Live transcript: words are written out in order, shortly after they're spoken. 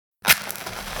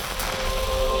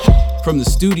From the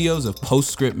studios of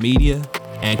Postscript Media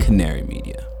and Canary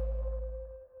Media.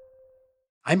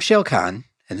 I'm Shail Khan,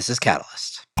 and this is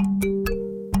Catalyst.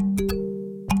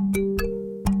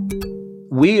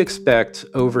 We expect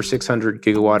over 600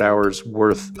 gigawatt hours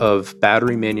worth of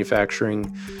battery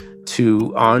manufacturing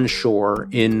to onshore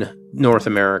in North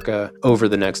America over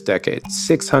the next decade.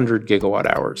 600 gigawatt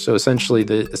hours. So essentially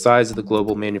the size of the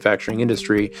global manufacturing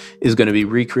industry is going to be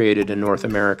recreated in North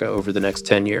America over the next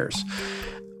 10 years.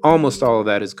 Almost all of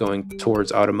that is going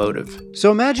towards automotive.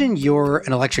 So imagine you're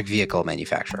an electric vehicle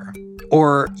manufacturer,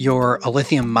 or you're a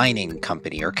lithium mining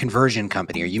company or conversion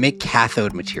company, or you make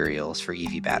cathode materials for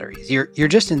EV batteries. You're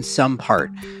just in some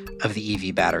part of the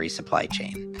EV battery supply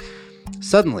chain.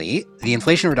 Suddenly, the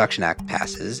Inflation Reduction Act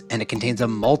passes, and it contains a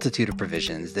multitude of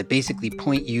provisions that basically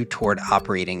point you toward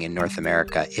operating in North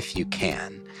America if you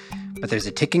can. But there's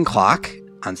a ticking clock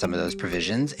on some of those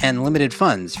provisions and limited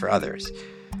funds for others.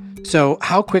 So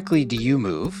how quickly do you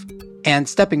move? And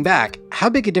stepping back,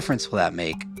 how big a difference will that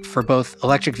make for both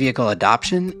electric vehicle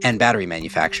adoption and battery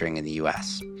manufacturing in the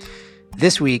US?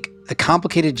 This week, the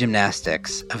complicated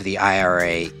gymnastics of the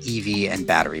IRA EV and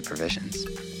battery provisions.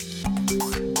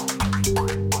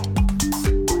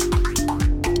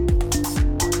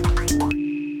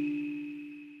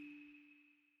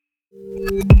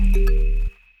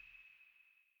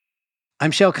 I'm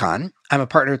Shail Khan. I'm a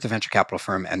partner at the venture capital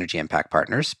firm Energy Impact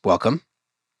Partners. Welcome.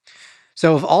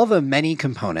 So of all the many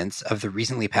components of the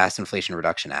recently passed Inflation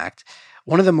Reduction Act,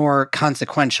 one of the more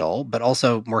consequential, but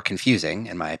also more confusing,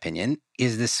 in my opinion,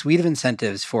 is the suite of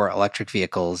incentives for electric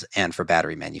vehicles and for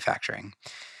battery manufacturing.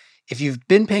 If you've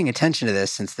been paying attention to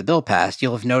this since the bill passed,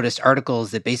 you'll have noticed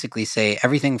articles that basically say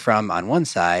everything from, on one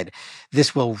side,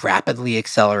 this will rapidly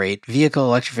accelerate vehicle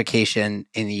electrification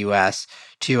in the US,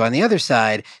 to, on the other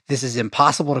side, this is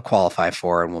impossible to qualify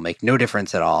for and will make no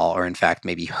difference at all, or in fact,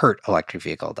 maybe hurt electric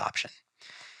vehicle adoption.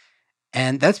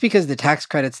 And that's because the tax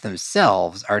credits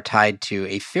themselves are tied to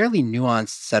a fairly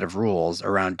nuanced set of rules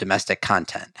around domestic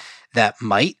content that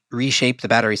might reshape the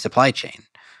battery supply chain,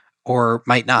 or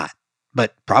might not,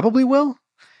 but probably will.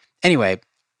 Anyway,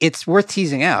 it's worth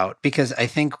teasing out because I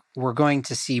think we're going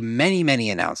to see many, many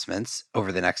announcements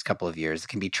over the next couple of years that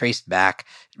can be traced back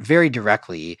very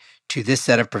directly to this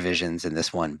set of provisions in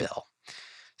this one bill.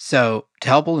 So to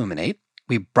help illuminate,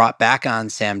 we brought back on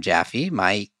Sam Jaffe,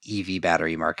 my EV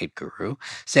battery market guru.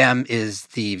 Sam is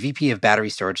the VP of Battery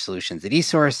Storage Solutions at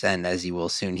eSource, and as you will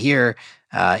soon hear,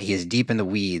 he is deep in the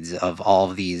weeds of all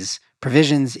of these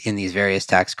provisions in these various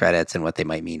tax credits and what they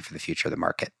might mean for the future of the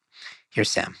market.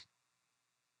 Here's Sam.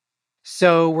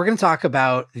 So we're going to talk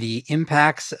about the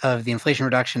impacts of the Inflation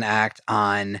Reduction Act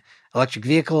on electric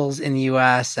vehicles in the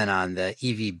US and on the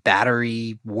EV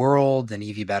battery world and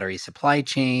EV battery supply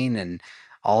chain and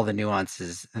all the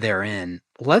nuances therein.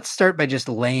 Let's start by just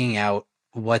laying out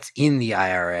what's in the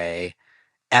IRA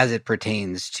as it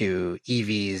pertains to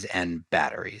EVs and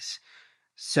batteries.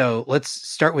 So let's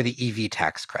start with the EV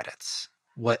tax credits.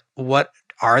 What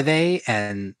are they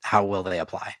and how will they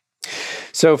apply?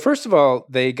 So first of all,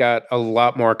 they got a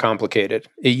lot more complicated.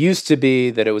 It used to be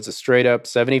that it was a straight up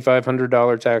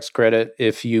 $7,500 tax credit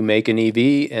if you make an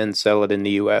EV and sell it in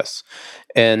the US.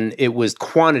 And it was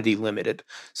quantity limited.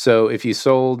 So if you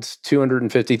sold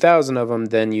 250,000 of them,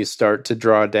 then you start to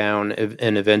draw down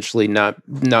and eventually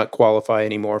not qualify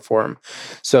anymore for them.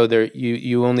 So there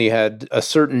you only had a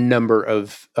certain number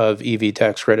of EV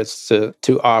tax credits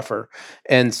to offer.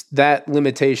 And that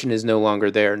limitation is no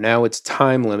longer there. Now it's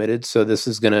time limited. So this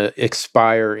is going to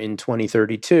expire in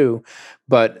 2032.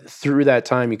 But through that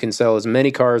time, you can sell as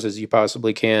many cars as you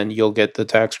possibly can. You'll get the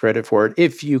tax credit for it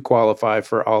if you qualify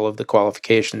for all of the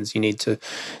qualifications you need to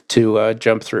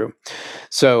jump through.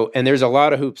 So, and there's a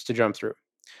lot of hoops to jump through.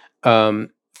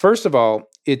 First of all,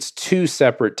 it's two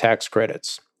separate tax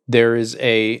credits. There is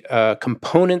a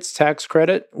components tax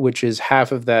credit, which is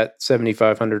half of that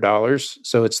 $7,500.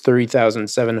 So it's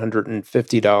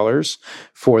 $30,750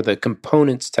 for the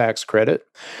components tax credit.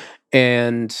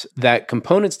 And that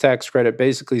components tax credit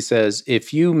basically says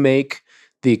if you make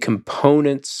the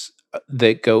components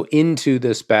that go into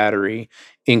this battery,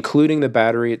 including the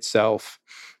battery itself,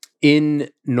 in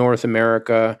North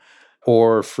America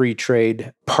or free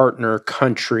trade partner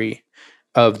country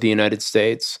of the United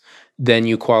States, then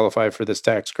you qualify for this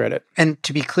tax credit. And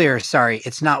to be clear, sorry,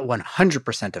 it's not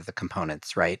 100% of the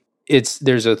components, right?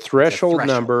 There's a threshold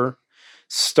number.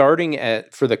 Starting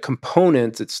for the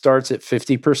components, it starts at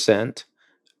 50%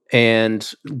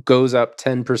 and goes up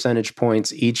 10 percentage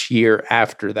points each year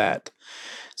after that.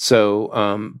 So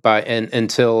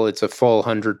until it's a full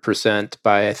 100%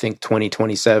 by I think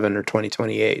 2027 or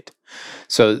 2028.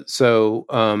 So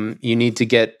you need to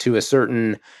get to a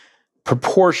certain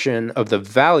proportion of the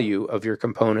value of your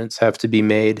components have to be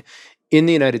made in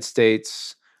the United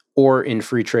States or in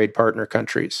free trade partner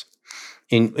countries.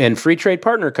 And free trade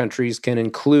partner countries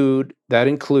includes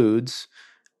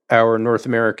our North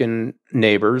American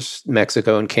neighbors,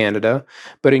 Mexico and Canada,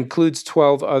 but includes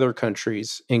 12 other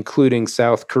countries, including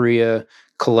South Korea,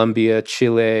 Colombia,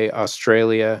 Chile,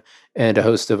 Australia, and a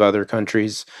host of other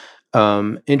countries.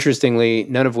 Interestingly,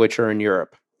 none of which are in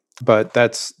Europe. But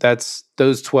that's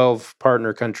those 12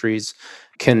 partner countries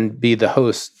can be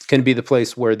the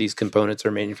place where these components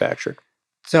are manufactured.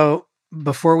 So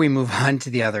before we move on to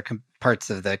the other parts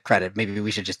of the credit, maybe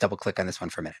we should just double click on this one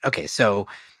for a minute. Okay, so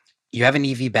you have an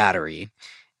EV battery.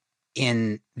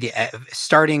 In the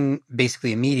starting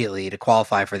basically immediately to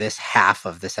qualify for this half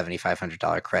of the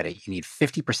 $7,500 credit, you need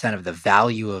 50% of the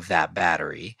value of that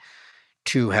battery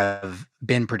to have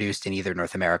been produced in either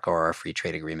North America or a free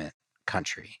trade agreement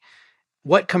country.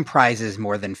 What comprises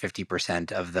more than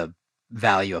 50% of the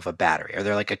value of a battery? Are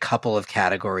there like a couple of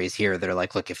categories here that are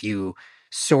like, look, if you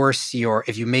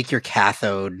make your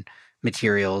cathode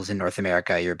materials in North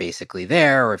America, you're basically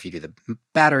there, or if you do the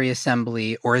battery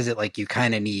assembly, or is it like you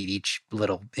kind of need each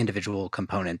little individual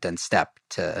component and step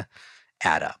to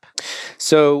add up?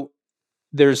 So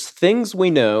there's things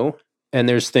we know and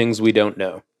there's things we don't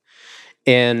know.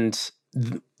 And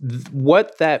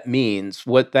what that means,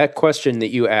 what that question that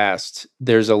you asked,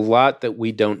 there's a lot that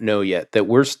we don't know yet, that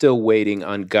we're still waiting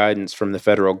on guidance from the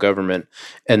federal government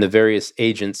and the various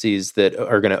agencies that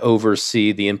are going to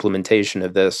oversee the implementation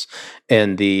of this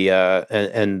and the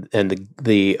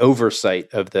the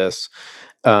oversight of this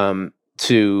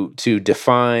to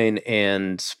define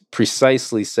and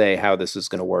precisely say how this is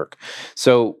going to work.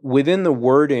 So within the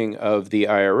wording of the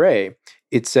IRA,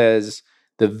 it says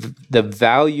the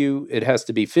value, it has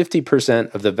to be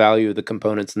 50% of the value of the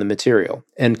components in the material.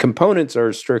 And components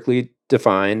are strictly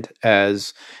defined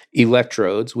as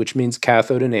electrodes, which means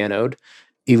cathode and anode,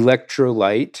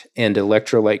 electrolyte and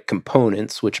electrolyte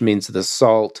components, which means the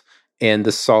salt and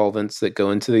the solvents that go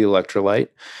into the electrolyte,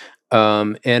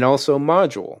 and also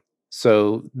module.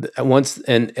 So once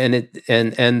and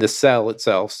the cell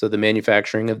itself, so the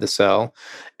manufacturing of the cell,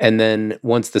 and then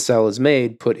once the cell is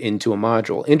made, put into a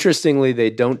module. Interestingly, they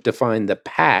don't define the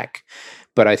pack,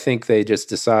 but I think they just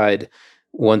decide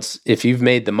if you've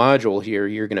made the module here,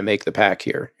 you're going to make the pack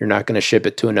here. You're not going to ship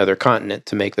it to another continent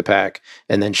to make the pack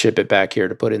and then ship it back here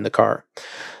to put in the car.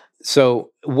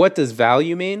 So what does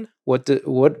value mean? What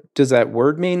does that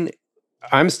word mean?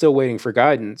 I'm still waiting for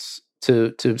guidance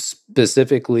to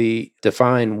specifically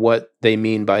define what they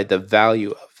mean by the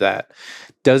value of that.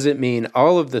 Does it mean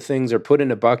all of the things are put in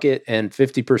a bucket and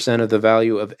 50% of the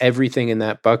value of everything in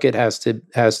that bucket has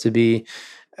to be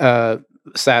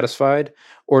satisfied?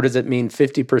 Or does it mean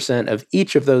 50% of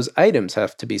each of those items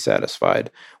have to be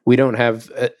satisfied? We don't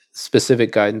have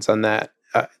specific guidance on that.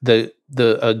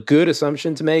 A good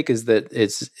assumption to make is that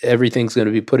everything's going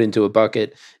to be put into a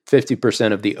bucket.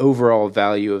 50% of the overall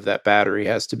value of that battery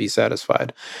has to be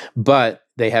satisfied, but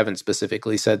they haven't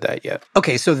specifically said that yet.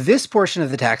 Okay, so this portion of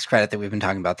the tax credit that we've been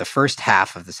talking about, the first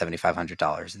half of the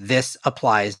 $7,500, this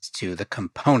applies to the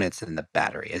components in the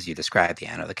battery, as you described, the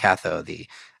anode, the cathode, the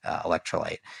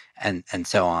electrolyte, and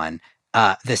so on.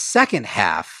 The second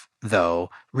half, though,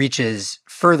 reaches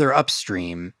further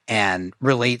upstream and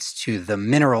relates to the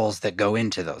minerals that go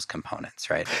into those components,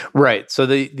 right? Right. So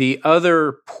the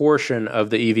other portion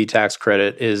of the EV tax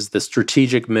credit is the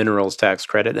strategic minerals tax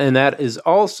credit, and that is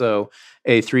also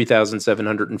a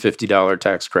 $3,750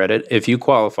 tax credit if you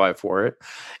qualify for it.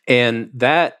 And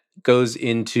that goes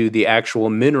into the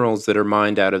actual minerals that are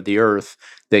mined out of the earth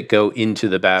that go into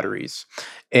the batteries.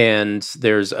 And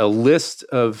there's a list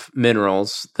of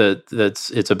minerals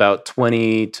it's about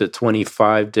 20 to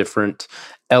 25 different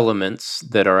elements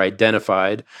that are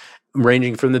identified,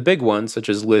 ranging from the big ones such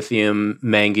as lithium,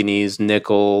 manganese,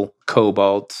 nickel,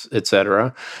 cobalt,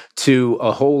 etc., to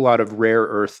a whole lot of rare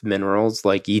earth minerals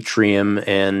like yttrium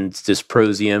and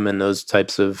dysprosium and those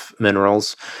types of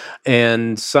minerals,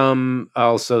 and some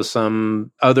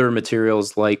other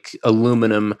materials like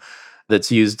aluminum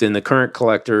that's used in the current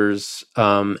collectors,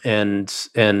 and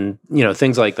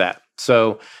things like that.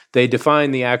 So they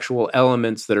define the actual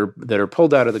elements that are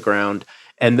pulled out of the ground,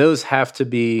 and those have to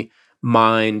be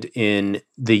mined in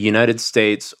the United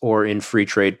States or in free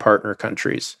trade partner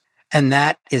countries. And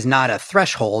that is not a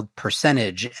threshold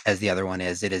percentage as the other one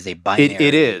is. It is a binary.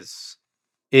 It is.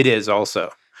 It is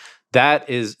also. That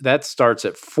starts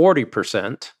at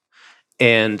 40%.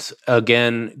 And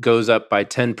again, goes up by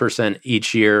 10%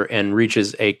 each year and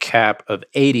reaches a cap of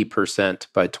 80%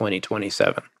 by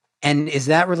 2027. And is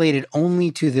that related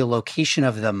only to the location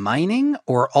of the mining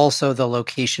or also the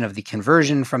location of the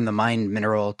conversion from the mined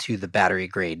mineral to the battery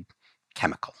grade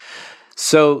chemical?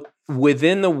 So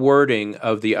within the wording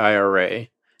of the IRA,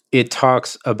 it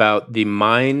talks about the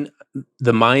mining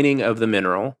of the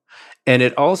mineral, and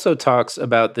it also talks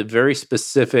about the very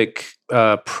specific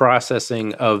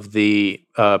processing of the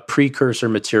precursor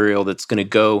material that's going to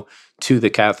go to the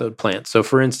cathode plant. So,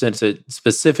 for instance, it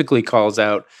specifically calls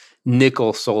out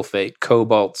nickel sulfate,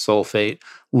 cobalt sulfate,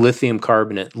 lithium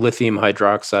carbonate, lithium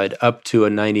hydroxide, up to a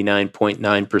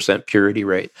 99.9% purity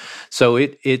rate. So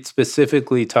it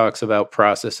specifically talks about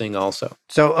processing also.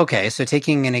 So, okay, so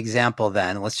taking an example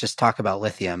then, let's just talk about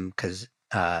lithium because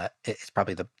it's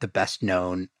probably the best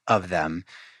known of them.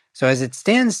 So as it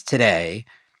stands today,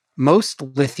 most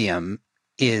lithium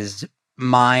is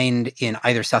mined in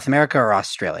either South America or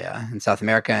Australia. In South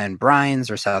America in brines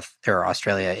or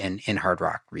Australia in hard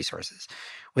rock resources.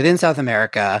 Within South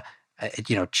America,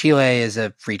 Chile is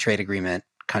a free trade agreement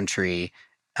country,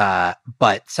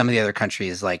 but some of the other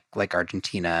countries like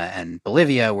Argentina and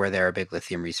Bolivia, where there are big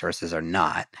lithium resources, are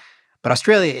not. But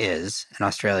Australia is, and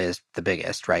Australia is the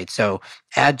biggest, right? So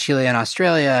add Chile and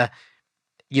Australia,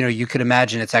 you could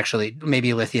imagine it's actually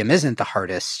maybe lithium isn't the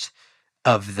hardest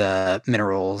of the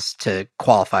minerals to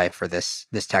qualify for this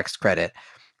tax credit,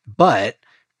 but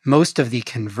most of the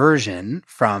conversion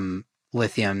from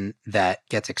lithium that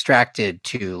gets extracted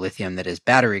to lithium that is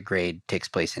battery grade takes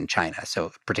place in China.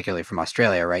 So particularly from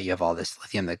Australia, right? You have all this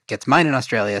lithium that gets mined in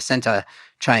Australia, sent to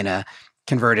China,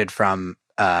 converted from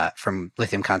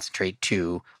lithium concentrate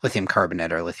to lithium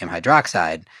carbonate or lithium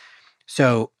hydroxide.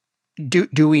 So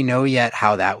do we know yet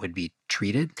how that would be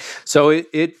treated? So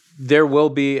there will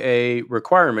be a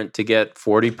requirement to get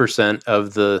 40%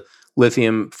 of the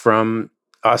lithium from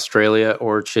Australia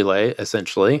or Chile,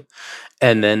 essentially,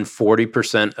 and then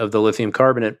 40% of the lithium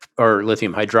carbonate or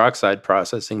lithium hydroxide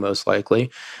processing, most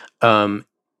likely,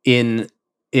 in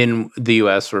the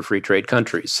U.S. or free trade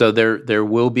countries. So there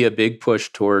will be a big push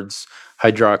towards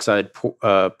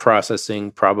hydroxide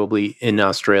processing, probably in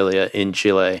Australia, in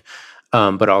Chile,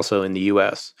 but also in the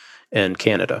U.S. and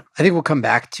Canada. I think we'll come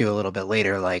back to a little bit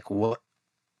later, like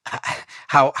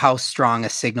how strong a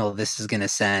signal this is going to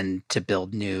send to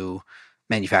build new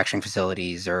manufacturing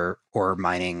facilities or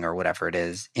mining or whatever it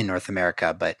is in North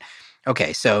America. But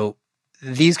okay, so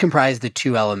these comprise the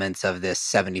two elements of this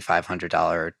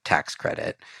 $7,500 tax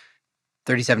credit.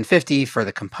 $3,750 for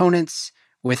the components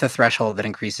with a threshold that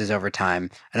increases over time,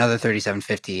 another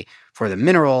 $3,750 for the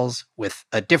minerals with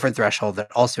a different threshold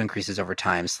that also increases over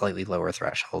time, slightly lower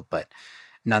threshold, but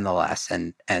nonetheless.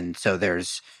 And so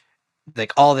there's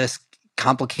like all this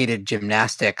complicated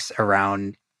gymnastics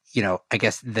around, I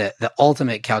guess the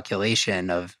ultimate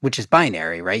calculation of, which is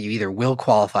binary, right? You either will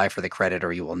qualify for the credit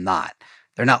or you will not.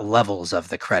 They're not levels of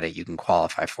the credit you can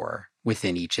qualify for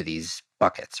within each of these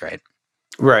buckets, right?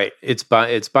 Right. It's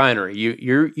binary.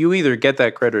 You either get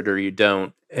that credit or you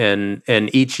don't. And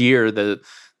each year the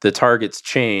targets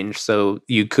change, so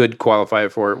you could qualify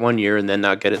for it one year and then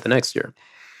not get it the next year.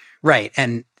 Right.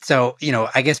 And so,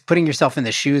 I guess putting yourself in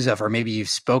the shoes of, or maybe you've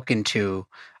spoken to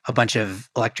a bunch of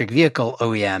electric vehicle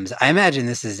OEMs, I imagine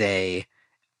this is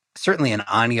certainly an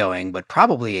ongoing, but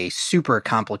probably a super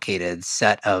complicated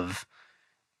set of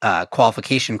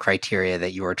qualification criteria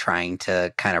that you are trying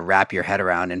to kind of wrap your head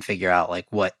around and figure out, like,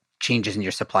 what changes in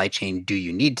your supply chain do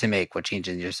you need to make? What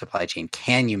changes in your supply chain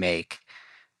can you make?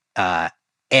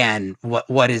 And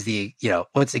what is the,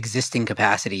 what's existing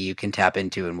capacity you can tap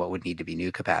into, and what would need to be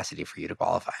new capacity for you to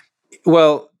qualify?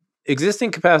 Well, existing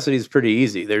capacity is pretty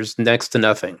easy. There's next to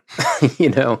nothing.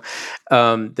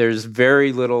 There's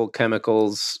very little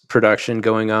chemicals production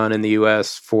going on in the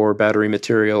U.S. for battery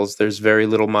materials. There's very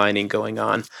little mining going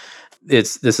on.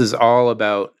 This is all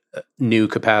about new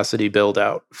capacity build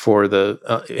out for the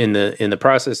in the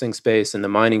processing space, in the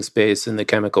mining space, in the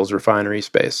chemicals refinery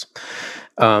space,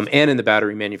 and in the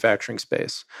battery manufacturing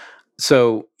space.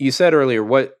 So you said earlier,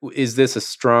 what is this a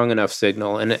strong enough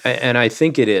signal? And I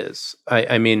think it is.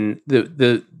 I mean,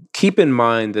 the keep in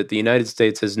mind that the United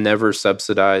States has never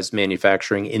subsidized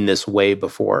manufacturing in this way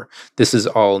before. This is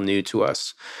all new to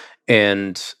us,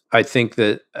 and I think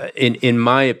that in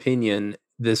my opinion,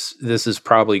 this is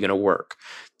probably going to work.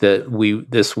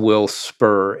 This will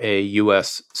spur a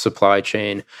U.S. supply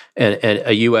chain and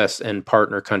a U.S. and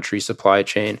partner country supply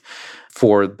chain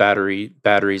for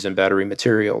batteries and battery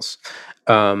materials.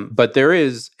 But there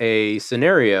is a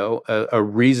scenario, a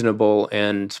reasonable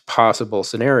and possible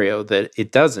scenario that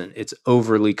it doesn't. It's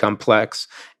overly complex,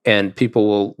 and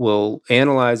people will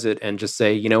analyze it and just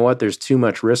say, you know what, there's too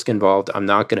much risk involved. I'm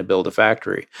not going to build a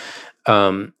factory.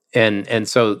 and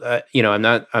so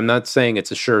I'm not saying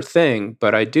it's a sure thing,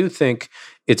 but I do think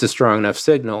it's a strong enough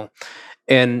signal.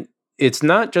 And it's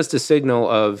not just a signal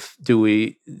of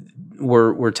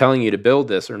we're telling you to build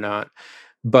this or not,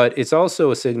 but it's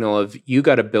also a signal of you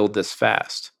got to build this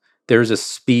fast. There's a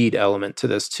speed element to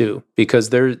this too, because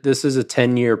this is a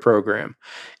 10-year program,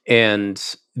 and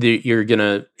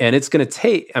it's gonna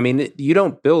take. I mean, you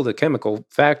don't build a chemical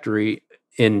factory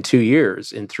in 2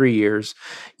 years, in 3 years.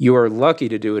 You are lucky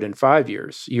to do it in 5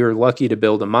 years. You're lucky to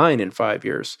build a mine in 5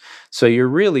 years. So you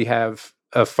really have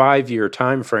a 5-year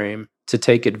time frame to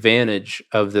take advantage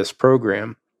of this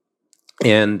program.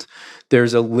 And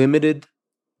there's a limited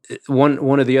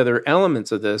one of the other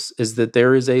elements of this is that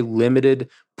there is a limited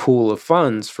pool of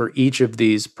funds for each of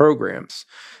these programs.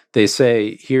 They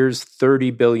say, here's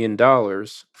 $30 billion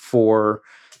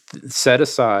set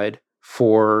aside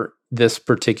for this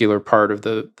particular part of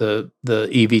the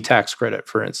EV tax credit,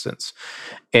 for instance.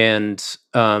 And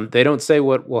they don't say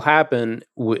what will happen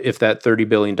if that $30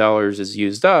 billion is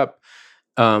used up.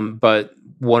 But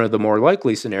one of the more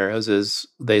likely scenarios is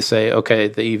they say, okay,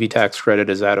 the EV tax credit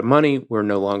is out of money. We're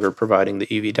no longer providing the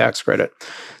EV tax credit.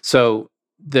 So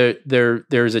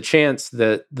there's a chance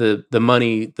that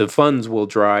the funds will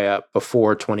dry up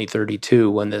before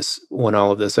 2032 when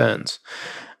all of this ends.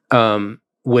 Unless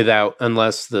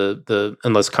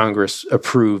Congress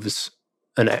approves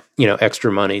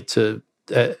extra money to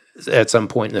at some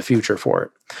point in the future for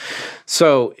it.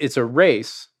 So it's a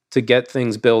race to get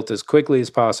things built as quickly as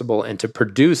possible and to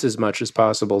produce as much as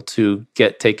possible to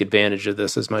take advantage of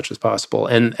this as much as possible.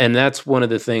 And that's one of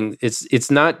the things. It's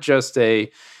not just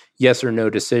a yes or no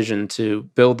decision to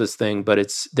build this thing, but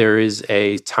there is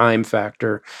a time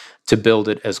factor to build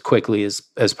it as quickly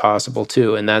as possible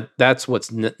too. And that's what's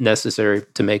necessary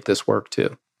to make this work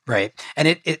too. Right. And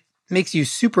it makes you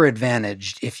super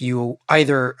advantaged if you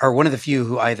either are one of the few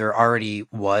who either already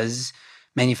was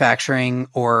manufacturing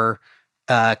or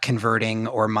converting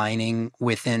or mining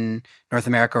within North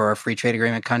America or a free trade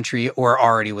agreement country, or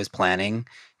already was planning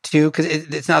to, because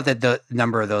it's not that the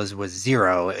number of those was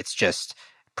zero, it's just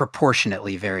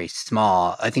proportionately very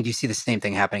small. I think you see the same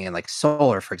thing happening in like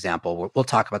solar, for example. We'll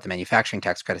talk about the manufacturing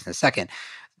tax credits in a second.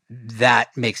 That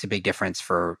makes a big difference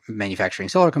for manufacturing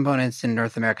solar components in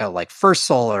North America. Like First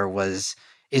Solar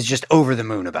is just over the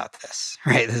moon about this,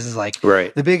 right? This is like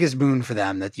the biggest boon for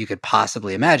them that you could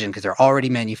possibly imagine, because they're already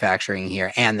manufacturing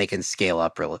here and they can scale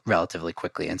up relatively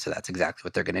quickly. And so that's exactly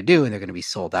what they're going to do. And they're going to be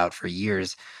sold out for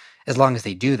years as long as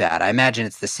they do that. I imagine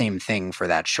it's the same thing for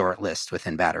that short list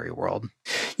within Battery World.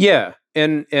 Yeah.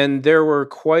 And there were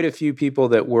quite a few people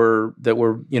that were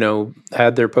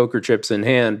had their poker chips in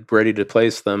hand, ready to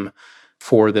place them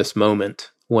for this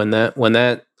moment. When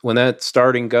that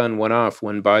starting gun went off,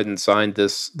 when Biden signed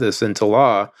this into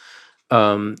law,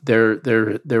 there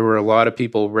were a lot of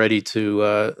people ready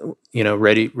to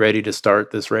ready to start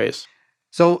this race.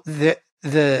 So the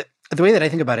way that I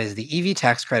think about it is the EV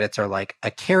tax credits are like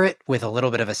a carrot with a little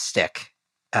bit of a stick,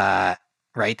 right?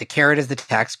 The carrot is the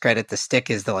tax credit, the stick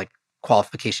is the like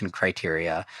qualification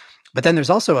criteria, but then there's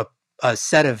also a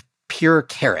set of pure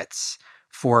carrots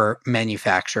for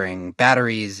manufacturing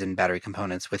batteries and battery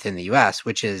components within the US,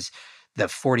 which is the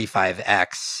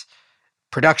 45X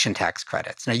production tax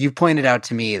credits. Now, you pointed out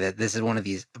to me that this is one of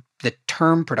these, the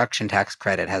term production tax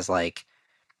credit has I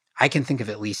can think of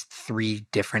at least 3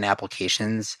 different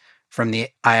applications from the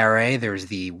IRA. There's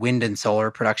the wind and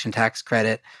solar production tax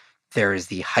credit, there's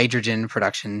the hydrogen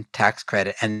production tax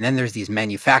credit, and then there's these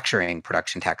manufacturing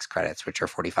production tax credits, which are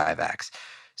 45X.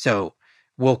 So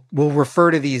we'll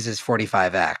refer to these as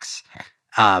 45X.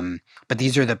 But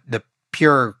these are the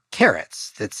pure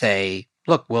carrots that say,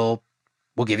 look, we'll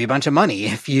give you a bunch of money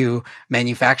if you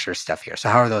manufacture stuff here. So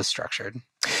how are those structured?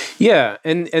 Yeah.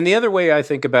 And the other way I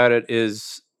think about it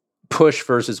is push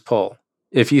versus pull.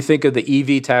 If you think of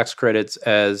the EV tax credits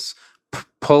as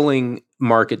pulling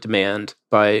market demand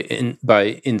by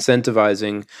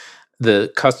incentivizing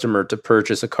the customer to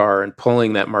purchase a car and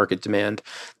pulling that market demand,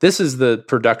 this is the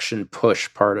production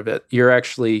push part of it. You're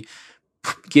actually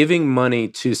giving money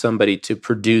to somebody to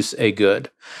produce a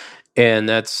good. And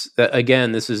this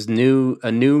is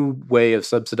a new way of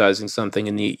subsidizing something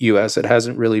in the US. It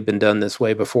hasn't really been done this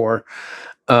way before.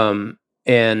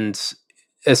 And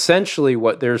essentially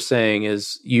what they're saying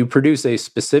is you produce a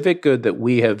specific good that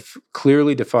we have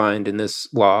clearly defined in this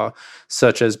law,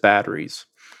 such as batteries,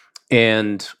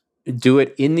 and do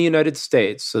it in the United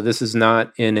States. So this is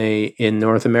not in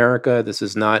North America. This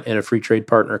is not in a free trade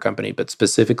partner company, but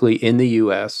specifically in the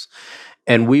US.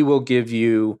 And we will give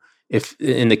you, if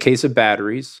in the case of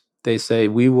batteries, they say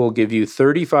we will give you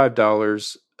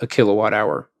 $35 a kilowatt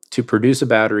hour to produce a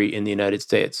battery in the United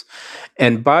States.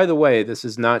 And by the way, this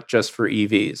is not just for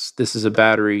EVs. This is a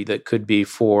battery that could be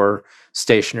for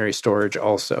stationary storage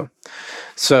also.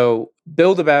 So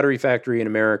build a battery factory in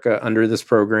America under this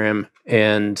program,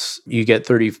 and you get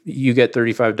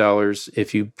 $35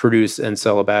 if you produce and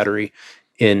sell a battery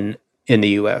in the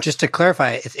US. Just to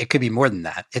clarify, it could be more than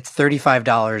that. It's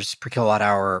 $35 per kilowatt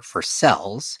hour for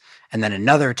cells, and then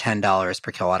another $10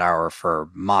 per kilowatt hour for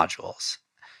modules.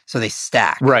 So they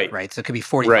stack, right? So it could be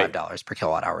 $45 per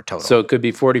kilowatt hour total. So it could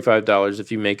be $45 if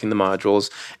you're making the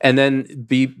modules. And then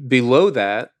below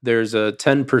that, there's a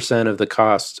 10% of the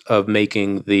cost of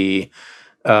making the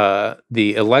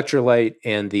electrolyte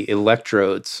and the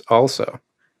electrodes also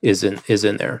is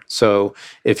in there. So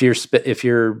if you're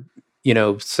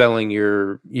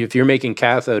if you're making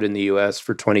cathode in the US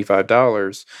for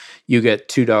 $25, you get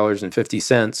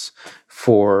 $2.50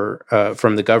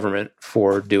 from the government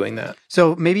for doing that.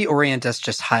 So maybe orient us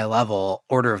just high level,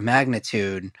 order of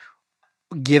magnitude,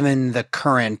 given the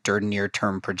current or near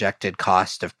term projected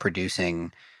cost of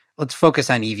producing. Let's focus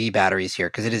on EV batteries here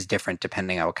because it is different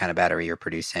depending on what kind of battery you're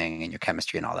producing and your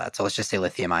chemistry and all that. So let's just say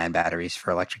lithium ion batteries for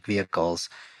electric vehicles.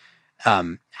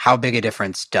 How big a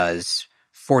difference does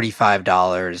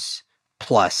 $45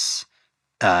 plus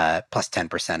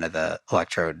 10% of the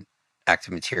electrode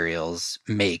active materials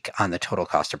make on the total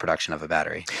cost of production of a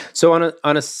battery? So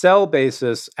on a cell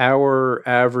basis, our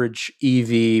average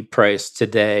EV price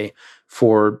today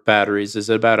for batteries is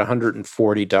about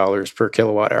 $140 per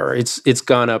kilowatt hour. It's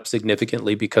gone up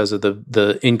significantly because of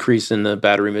the increase in the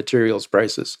battery materials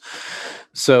prices.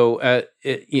 So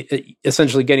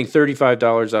essentially getting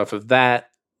 $35 off of that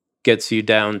gets you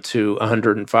down to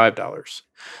 $105.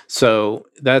 So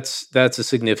that's a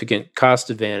significant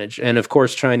cost advantage. And of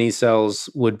course, Chinese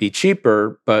cells would be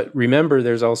cheaper, but remember,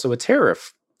 there's also a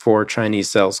tariff for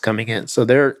Chinese cells coming in. So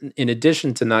they're, in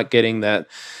addition to not getting that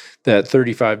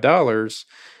 $35,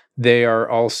 they are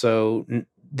also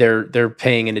they're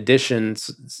paying in addition,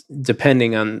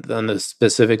 depending on the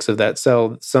specifics of that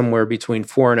cell, somewhere between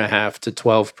 4.5% to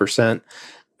 12%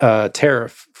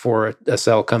 tariff for a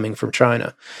cell coming from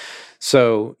China.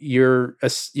 So you're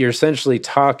essentially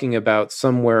talking about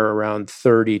somewhere around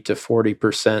 30 to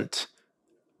 40%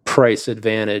 price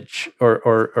advantage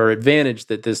or advantage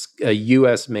that a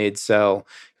U.S. made cell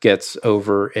gets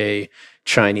over a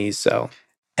Chinese cell.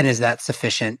 And is that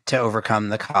sufficient to overcome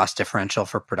the cost differential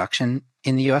for production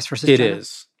in the U.S. versus China?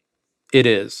 It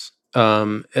is.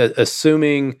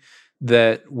 Assuming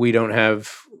that we don't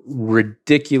have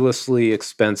ridiculously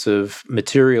expensive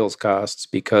materials costs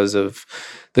because of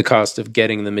the cost of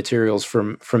getting the materials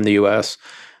from the U.S.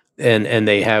 and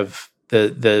they have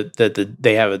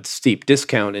they have a steep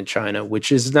discount in China, which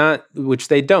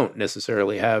they don't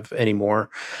necessarily have anymore,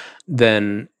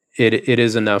 then it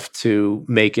is enough to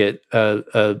make it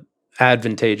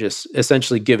advantageous,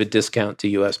 essentially give a discount to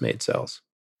U.S. made cells.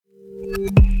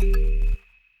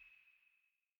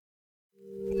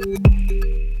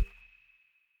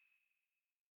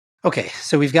 Okay,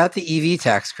 so we've got the EV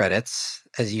tax credits,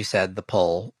 as you said, the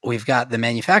pull. We've got the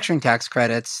manufacturing tax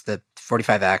credits, the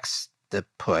 45X, the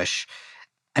push.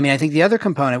 I mean, I think the other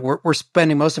component, we're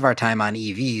spending most of our time on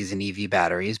EVs and EV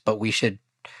batteries, but we should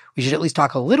at least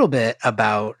talk a little bit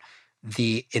about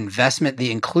the investment,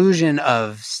 the inclusion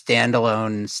of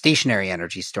standalone stationary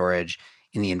energy storage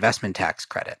in the investment tax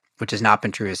credit, which has not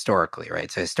been true historically, right?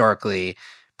 So historically,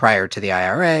 prior to the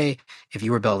IRA, if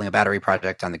you were building a battery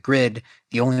project on the grid,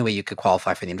 the only way you could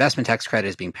qualify for the investment tax credit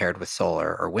is being paired with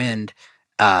solar or wind.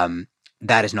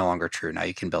 That is no longer true. Now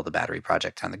you can build a battery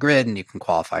project on the grid and you can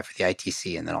qualify for the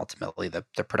ITC and then ultimately the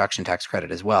production tax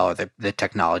credit as well, or the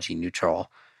technology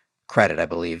neutral credit, I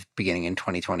believe, beginning in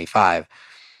 2025.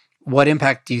 What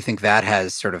impact do you think that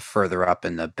has sort of further up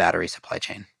in the battery supply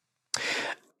chain?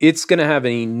 It's going to have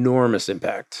an enormous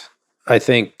impact. I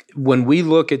think when we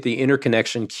look at the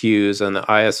interconnection queues on the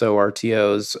ISO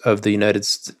RTOs of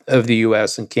the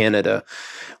US and Canada,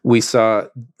 we saw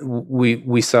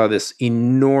this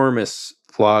enormous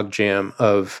logjam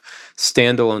of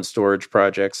standalone storage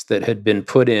projects that had been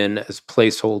put in as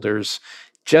placeholders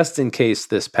just in case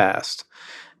this passed.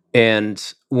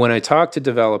 And when I talk to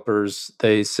developers,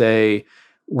 they say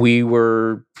we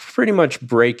were pretty much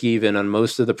break even on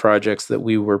most of the projects that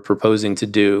we were proposing to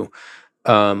do.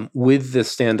 With the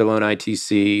standalone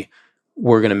ITC,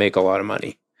 we're going to make a lot of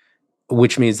money,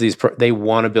 which means they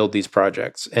want to build these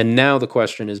projects. And now the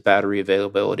question is battery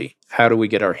availability. How do we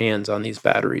get our hands on these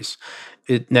batteries?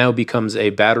 It now becomes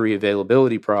a battery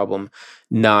availability problem,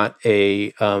 not a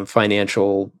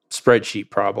financial spreadsheet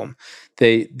problem.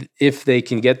 If they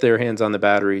can get their hands on the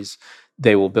batteries,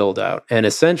 they will build out. And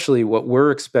essentially what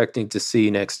we're expecting to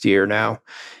see next year now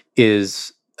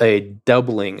is a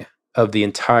doubling of the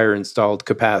entire installed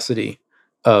capacity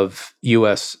of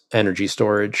U.S. energy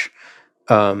storage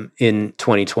in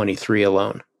 2023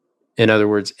 alone. In other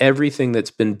words, everything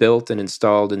that's been built and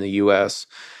installed in the U.S.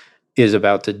 is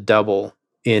about to double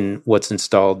in what's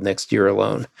installed next year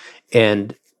alone.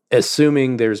 And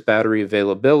assuming there's battery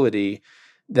availability,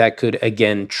 that could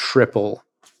again triple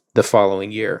the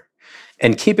following year.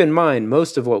 And keep in mind,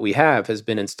 most of what we have has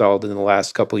been installed in the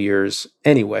last couple of years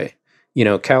anyway. You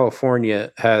know,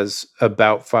 California has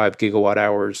about 5 gigawatt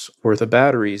hours worth of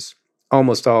batteries,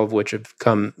 almost all of which have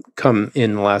come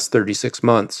in the last 36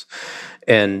 months,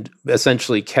 and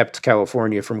essentially kept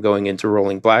California from going into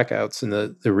rolling blackouts in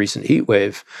the recent heat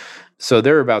wave. So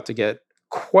they're about to get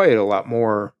quite a lot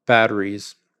more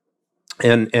batteries.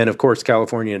 And of course,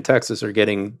 California and Texas are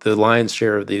getting the lion's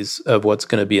share of what's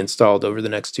going to be installed over the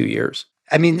next 2 years.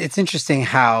 I mean, it's interesting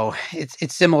how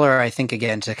it's similar, I think,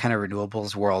 again, to kind of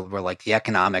renewables world where like the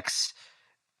economics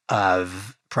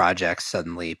of projects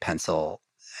suddenly pencil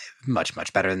much,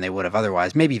 much better than they would have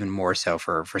otherwise, maybe even more so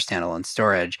for standalone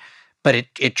storage. But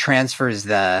it transfers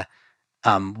the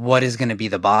what is going to be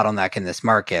the bottleneck in this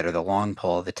market or the long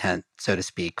pole of the tent, so to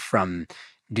speak, from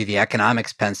do the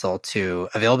economics pencil to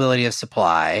availability of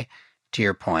supply, to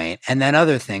your point, and then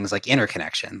other things like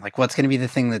interconnection. Like what's going to be the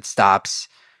thing that stops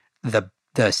the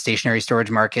stationary storage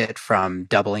market from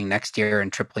doubling next year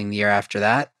and tripling the year after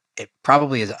that? It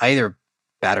probably is either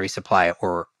battery supply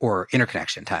or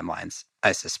interconnection timelines,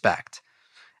 I suspect.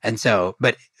 And so,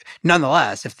 but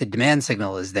nonetheless, if the demand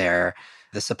signal is there,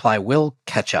 the supply will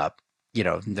catch up. You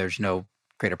know, there's no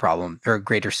greater problem or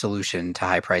greater solution to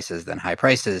high prices than high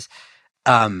prices.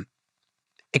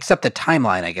 Except the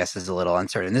timeline, I guess, is a little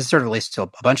uncertain. This sort of relates to a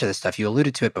bunch of this stuff. You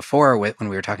alluded to it before when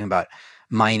we were talking about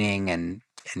mining and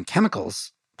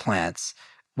chemicals plants.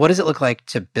 What does it look like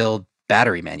to build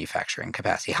battery manufacturing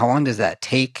capacity? How long does that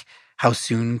take? How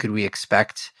soon could we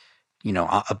expect, you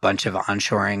know, a bunch of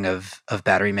onshoring of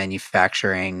battery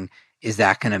manufacturing? Is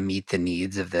that going to meet the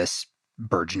needs of this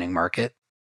burgeoning market?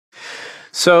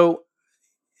 So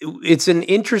it's an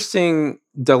interesting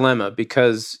dilemma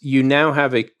because you now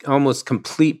have a almost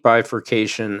complete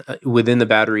bifurcation within the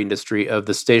battery industry of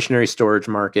the stationary storage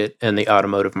market and the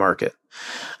automotive market.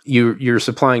 You're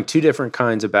supplying two different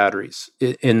kinds of batteries.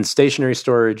 In stationary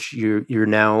storage, you're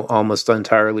now almost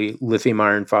entirely lithium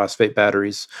iron phosphate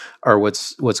batteries are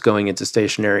what's going into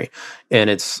stationary, and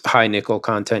it's high nickel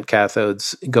content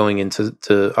cathodes going into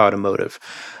automotive.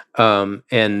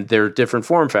 And there are different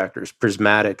form factors: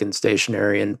 prismatic and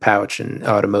stationary, and pouch and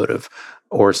automotive,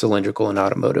 or cylindrical and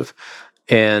automotive.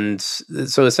 And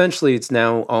so essentially, it's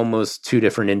now almost two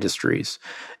different industries,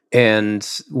 and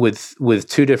with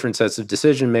two different sets of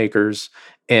decision makers.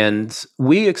 And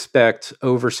we expect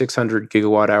over 600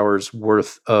 gigawatt hours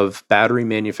worth of battery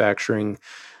manufacturing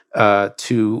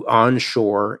to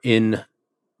onshore in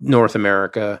North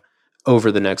America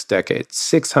over the next decade,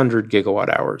 600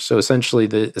 gigawatt hours. So essentially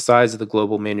the size of the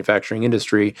global manufacturing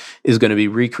industry is going to be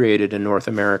recreated in North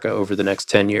America over the next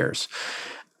 10 years.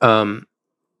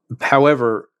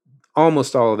 However,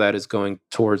 almost all of that is going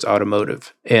towards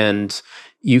automotive. And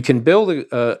you can build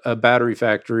a battery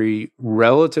factory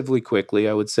relatively quickly.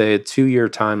 I would say a 2-year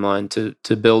timeline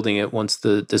to building it once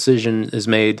the decision is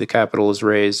made, the capital is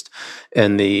raised,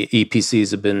 and the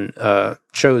EPCs have been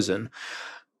chosen.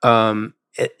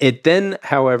 It then,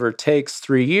 however, takes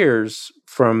 3 years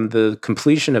from the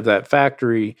completion of that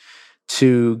factory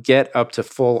to get up to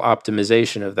full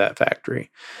optimization of that factory.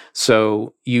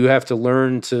 So you have to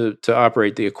learn to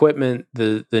operate the equipment.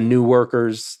 The new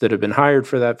workers that have been hired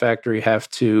for that factory have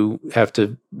to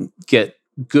get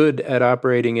good at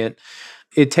operating it.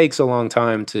 It takes a long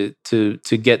time to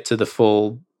get to the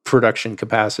full production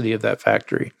capacity of that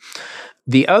factory.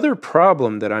 The other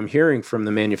problem that I'm hearing from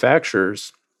the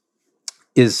manufacturers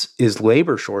is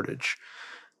labor shortage.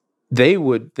 They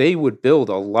would build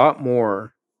a lot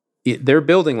more. They're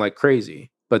building like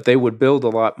crazy, but they would build a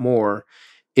lot more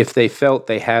if they felt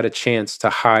they had a chance to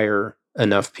hire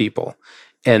enough people.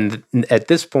 And at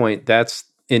this point, that's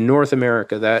in North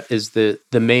America, that is the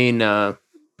main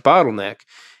bottleneck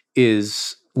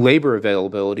is labor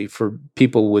availability for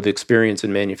people with experience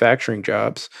in manufacturing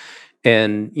jobs.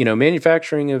 And, you know,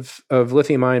 manufacturing of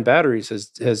lithium-ion batteries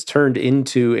has turned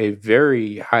into a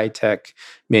very high-tech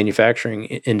manufacturing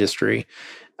industry.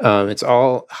 It's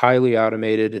all highly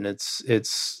automated, and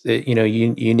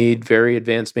you need very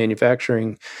advanced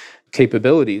manufacturing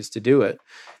capabilities to do it.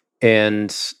 And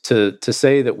to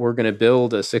say that we're going to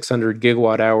build a 600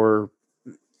 gigawatt hour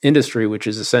industry, which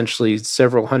is essentially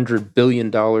several $100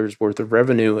 billion worth of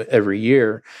revenue every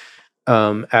year,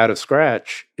 out of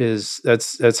scratch,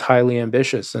 that's highly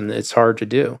ambitious, and it's hard to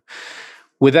do.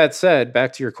 With that said,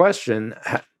 back to your question,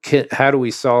 how do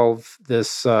we solve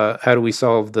this? How do we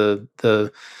solve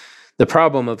the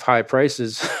problem of high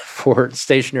prices for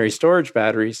stationary storage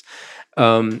batteries?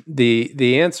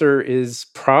 The answer is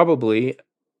probably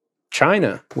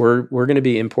China. We're going to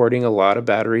be importing a lot of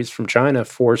batteries from China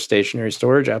for stationary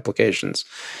storage applications.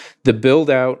 The build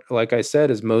out, like I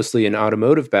said, is mostly in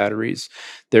automotive batteries.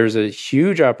 There's a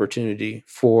huge opportunity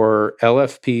for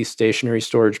LFP stationary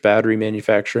storage battery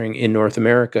manufacturing in North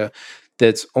America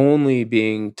that's only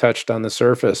being touched on the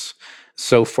surface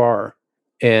so far.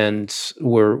 And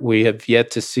we have yet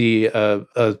to see a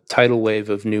tidal wave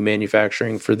of new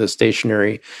manufacturing for the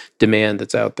stationary demand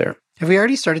that's out there. Have we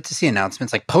already started to see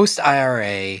announcements like post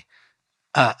IRA,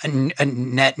 a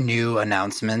net new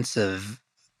announcements of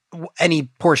any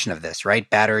portion of this, right?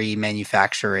 Battery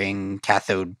manufacturing,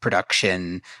 cathode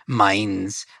production,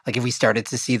 mines. Like, if we started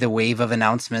to see the wave of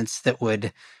announcements that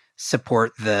would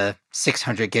support the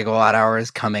 600 gigawatt hours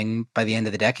coming by the end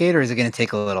of the decade, or is it going to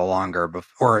take a little longer?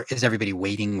 Or is everybody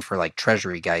waiting for like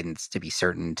Treasury guidance to be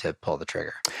certain to pull the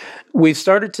trigger? We've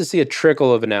started to see a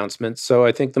trickle of announcements. So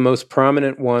I think the most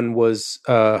prominent one was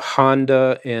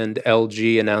Honda and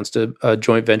LG announced a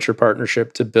joint venture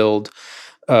partnership to build,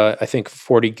 I think,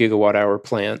 40 gigawatt hour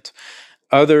plant.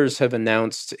 Others have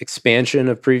announced expansion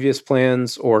of previous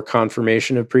plans or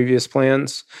confirmation of previous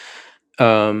plans.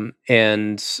 But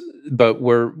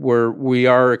we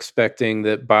are expecting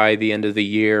that by the end of the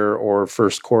year or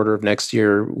first quarter of next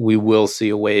year, we will see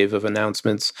a wave of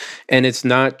announcements. And it's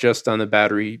not just on the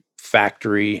battery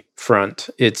factory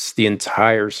front, it's the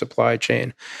entire supply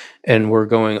chain. And we're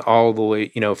going all the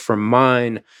way, from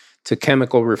mine to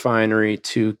chemical refinery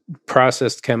to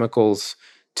processed chemicals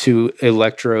to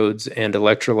electrodes and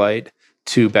electrolyte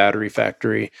to battery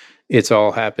factory. It's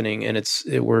all happening, and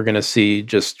we're going to see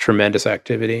just tremendous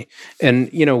activity. And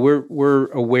we're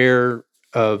aware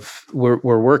of we're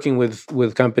working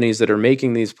with companies that are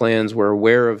making these plans. We're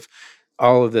aware of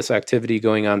all of this activity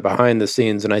going on behind the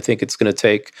scenes, and I think it's going to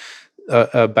take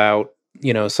about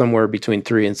somewhere between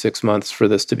 3 and 6 months for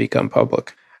this to become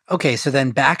public. Okay, so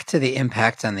then back to the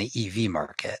impact on the EV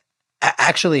market.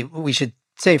 Actually, we should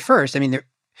say first, I mean,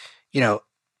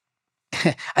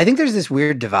 I think there's this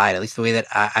weird divide, at least the way that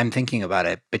I'm thinking about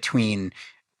it, between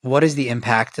what is the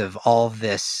impact of all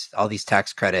these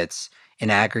tax credits in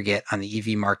aggregate on the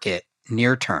EV market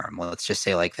near term. Well, let's just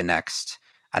say like the next,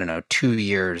 2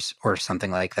 years or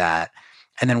something like that.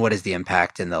 And then what is the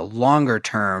impact in the longer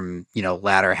term,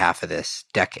 latter half of this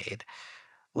decade?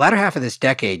 Latter half of this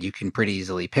decade, you can pretty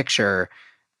easily picture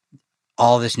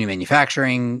all this new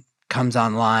manufacturing comes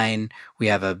online. We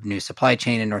have a new supply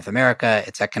chain in North America.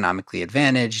 It's economically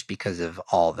advantaged because of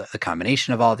all the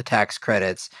combination of all the tax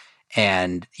credits.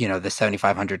 And, the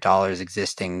 $7,500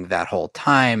 existing that whole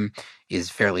time is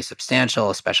fairly substantial,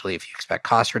 especially if you expect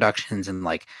cost reductions. And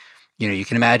you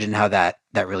can imagine how that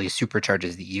really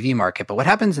supercharges the EV market. But what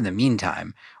happens in the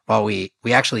meantime, while we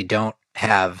actually don't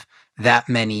have that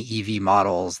many EV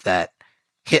models that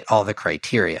hit all the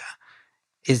criteria?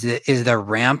 Is the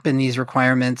ramp in these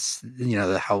requirements,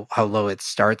 how low it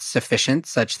starts, sufficient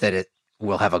such that it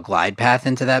will have a glide path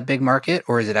into that big market?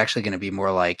 Or is it actually going to be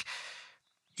more like,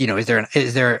 is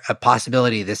there a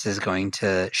possibility this is going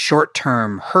to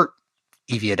short-term hurt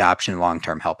EV adoption,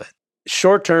 long-term help it?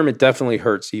 Short-term, it definitely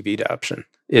hurts EV adoption.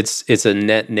 It's a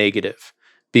net negative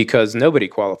because nobody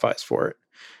qualifies for it.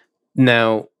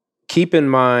 Now, keep in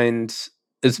mind,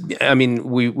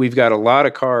 we've got a lot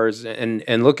of cars,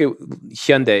 and look at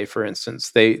Hyundai, for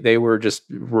instance. They were just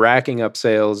racking up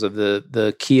sales of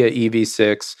the Kia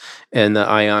EV6 and the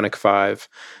Ioniq 5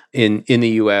 in the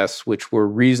US, which were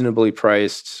reasonably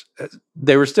priced.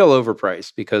 They were still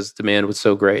overpriced because demand was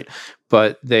so great,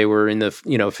 but they were in the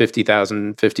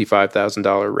 $50,000,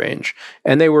 $55,000 range,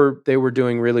 and they were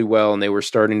doing really well, and they were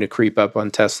starting to creep up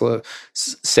on Tesla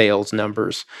sales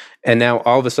numbers. And now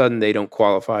all of a sudden they don't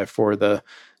qualify for the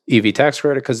EV tax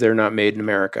credit because they're not made in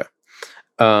America.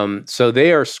 So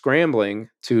they are scrambling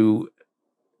to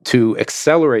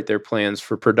accelerate their plans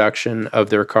for production of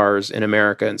their cars in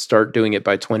America and start doing it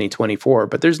by 2024.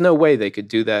 But there's no way they could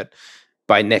do that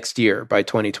by next year, by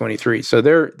 2023. So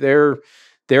they're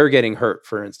getting hurt.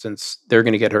 For instance, they're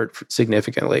going to get hurt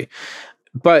significantly.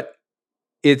 But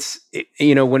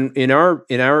when in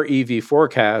our EV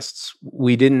forecasts,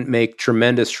 we didn't make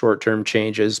tremendous short-term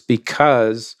changes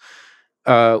because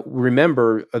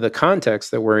remember the context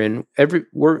that we're in.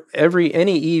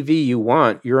 Any EV you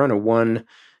want, you're on a 1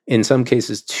 in some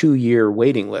cases 2-year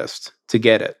waiting list to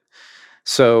get it.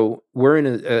 So we're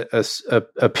in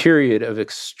a period of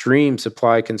extreme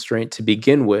supply constraint to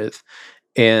begin with,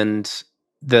 and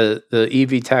the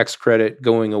EV tax credit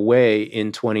going away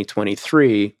in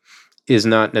 2023 is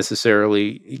not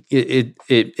necessarily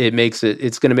it makes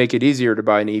it's going to make it easier to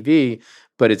buy an EV,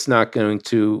 but it's not going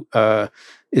to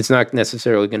it's not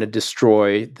necessarily going to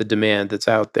destroy the demand that's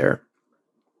out there.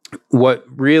 What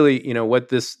really, what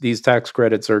these tax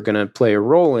credits are going to play a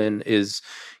role in is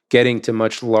getting to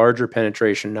much larger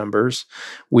penetration numbers.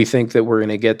 We think that we're going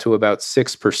to get to about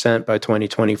 6% by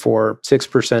 2024.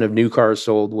 6% of new cars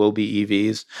sold will be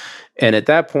EVs. And at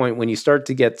that point, when you start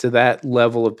to get to that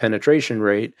level of penetration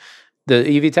rate, the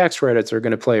EV tax credits are going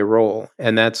to play a role,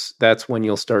 and that's when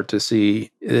you'll start to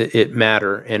see it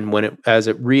matter. And when as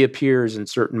it reappears in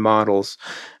certain models,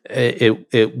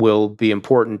 it will be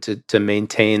important to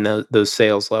maintain those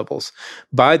sales levels.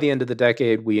 By the end of the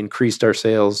decade, we increased our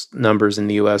sales numbers in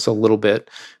the U.S. a little bit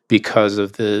because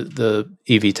of the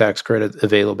EV tax credit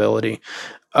availability.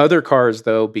 Other cars,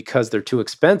 though, because they're too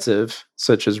expensive,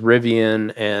 such as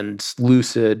Rivian and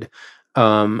Lucid,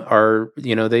 are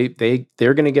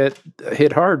they're going to get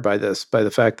hit hard by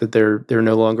the fact that they're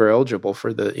no longer eligible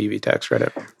for the EV tax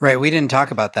credit. Right. We didn't talk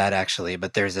about that actually,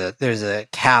 but there's a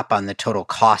cap on the total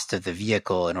cost of the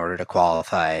vehicle in order to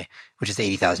qualify, which is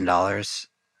 $80,000.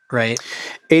 Right.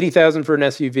 $80,000 for an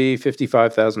SUV,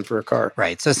 $55,000 for a car.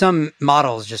 Right. So some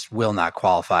models just will not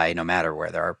qualify no matter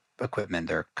where their equipment,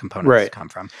 their components come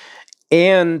from.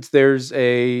 And there's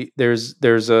a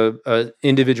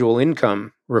individual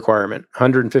income requirement,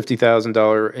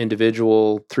 $150,000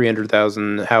 individual,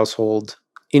 $300,000 household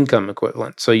income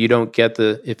equivalent. So you don't get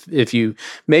if you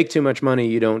make too much money,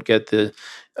 you don't get the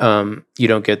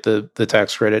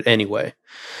tax credit anyway,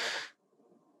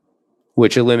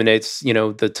 which eliminates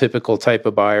the typical type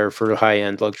of buyer for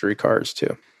high-end luxury cars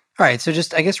too. All right. So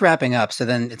just I guess wrapping up. So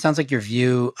then it sounds like your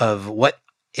view of what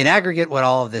in aggregate what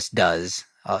all of this does.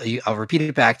 I'll repeat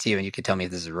it back to you and you can tell me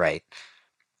if this is right.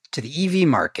 To the EV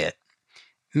market,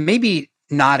 maybe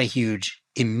not a huge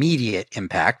immediate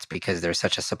impact because there's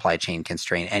such a supply chain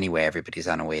constraint anyway, everybody's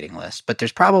on a waiting list, but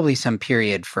there's probably some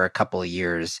period for a couple of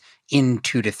years in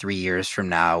 2 to 3 years from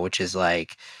now, which is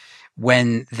like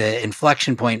when the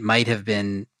inflection point might have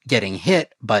been getting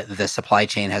hit, but the supply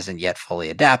chain hasn't yet fully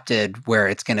adapted, where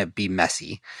it's going to be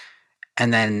messy.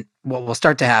 And then what will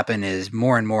start to happen is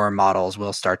more and more models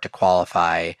will start to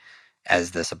qualify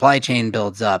as the supply chain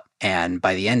builds up. And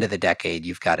by the end of the decade,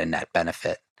 you've got a net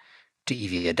benefit to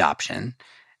EV adoption.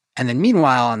 And then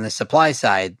meanwhile, on the supply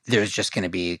side, there's just going to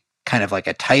be kind of like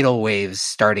a tidal wave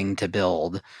starting to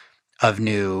build of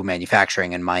new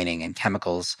manufacturing and mining and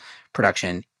chemicals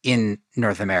production in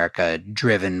North America,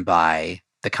 driven by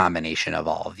the combination of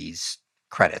all of these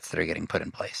credits that are getting put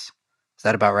in place. Is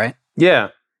that about right? Yeah.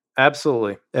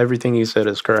 Absolutely. Everything you said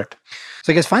is correct.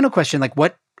 So I guess final question, like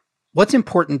what's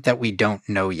important that we don't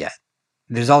know yet?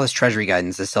 There's all this Treasury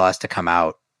guidance that still has to come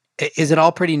out. Is it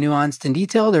all pretty nuanced and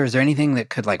detailed, or is there anything that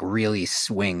could like really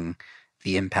swing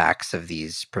the impacts of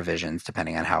these provisions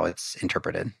depending on how it's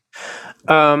interpreted?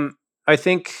 I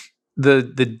think the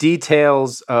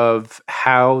details of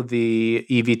how the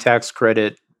EV tax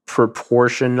credit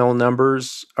proportional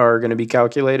numbers are going to be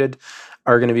calculated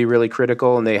are going to be really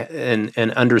critical, and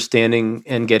understanding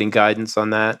and getting guidance on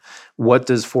that. What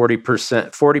does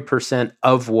 40%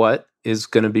 of what is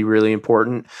going to be really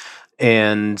important,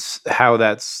 and how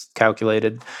that's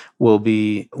calculated will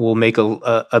make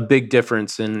a big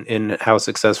difference in how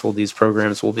successful these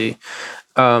programs will be.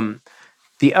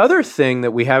 The other thing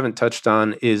that we haven't touched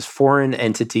on is foreign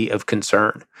entity of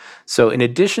concern. So in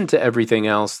addition to everything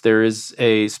else, there is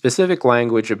a specific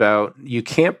language about you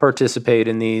can't participate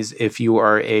in these if you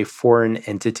are a foreign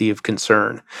entity of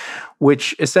concern,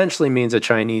 which essentially means a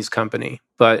Chinese company,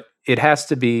 but it has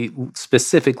to be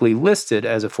specifically listed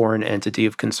as a foreign entity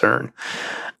of concern.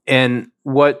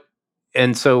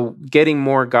 And so getting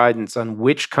more guidance on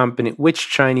which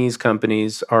Chinese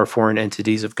companies are foreign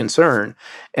entities of concern.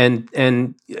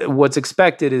 And what's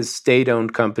expected is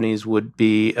state-owned companies would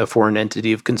be a foreign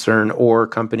entity of concern, or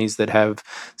companies that have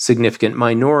significant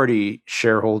minority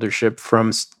shareholdership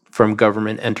from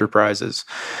government enterprises.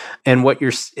 And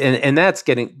and that's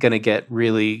going to get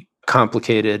really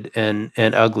complicated and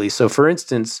ugly. So for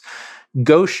instance,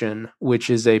 Gotion, which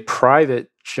is a private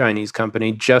Chinese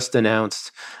company, just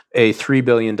announced a $3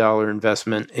 billion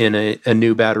investment in a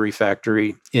new battery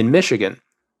factory in Michigan.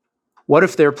 What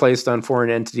if they're placed on foreign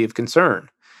entity of concern?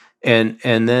 And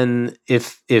then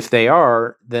if they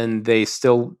are, then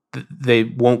they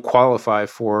won't qualify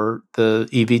for the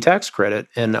EV tax credit,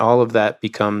 and all of that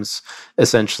becomes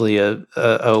essentially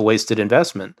a wasted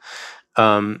investment.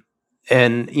 And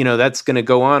that's going to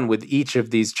go on with each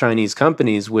of these Chinese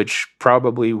companies, which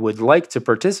probably would like to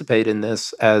participate in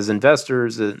this as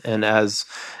investors and as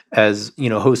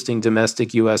hosting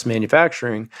domestic U.S.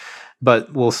 manufacturing.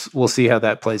 But we'll see how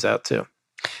that plays out too.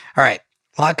 All right,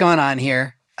 a lot going on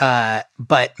here.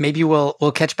 But maybe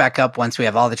we'll catch back up once we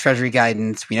have all the Treasury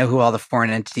guidance. We know who all the foreign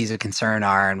entities of concern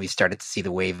are, and we started to see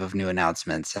the wave of new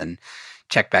announcements, and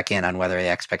check back in on whether the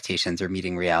expectations are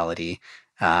meeting reality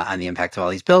on the impact of all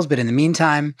these bills. But in the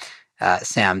meantime,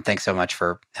 Sam, thanks so much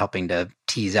for helping to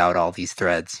tease out all these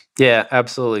threads. Yeah,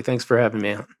 absolutely. Thanks for having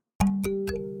me on.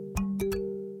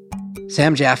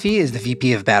 Sam Jaffe is the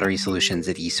VP of Battery Solutions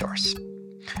at eSource.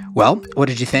 Well, what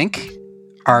did you think?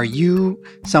 Are you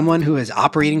someone who is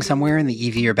operating somewhere in the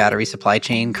EV or battery supply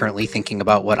chain, currently thinking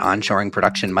about what onshoring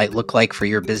production might look like for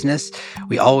your business?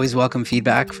 We always welcome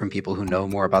feedback from people who know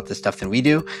more about this stuff than we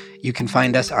do. You can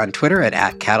find us on Twitter at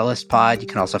 @CatalystPod. You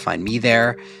can also find me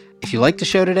there. If you liked the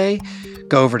show today,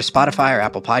 go over to Spotify or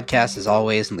Apple Podcasts as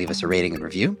always and leave us a rating and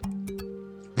review.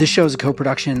 This show is a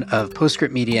co-production of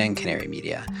Postscript Media and Canary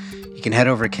Media. You can head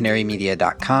over to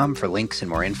canarymedia.com for links and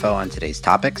more info on today's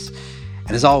topics.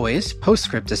 And as always,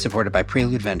 Postscript is supported by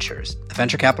Prelude Ventures, a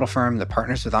venture capital firm that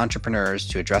partners with entrepreneurs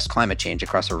to address climate change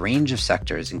across a range of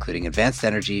sectors, including advanced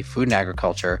energy, food and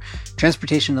agriculture,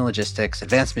 transportation and logistics,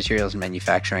 advanced materials and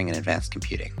manufacturing, and advanced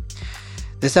computing.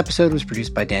 This episode was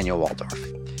produced by Daniel Waldorf.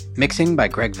 Mixing by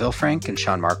Greg Vilfrank and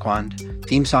Sean Marquand.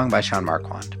 Theme song by Sean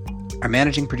Marquand. Our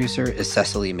managing producer is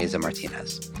Cecily Meza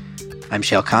Martinez. I'm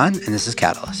Shayle Kann, and this is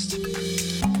Catalyst.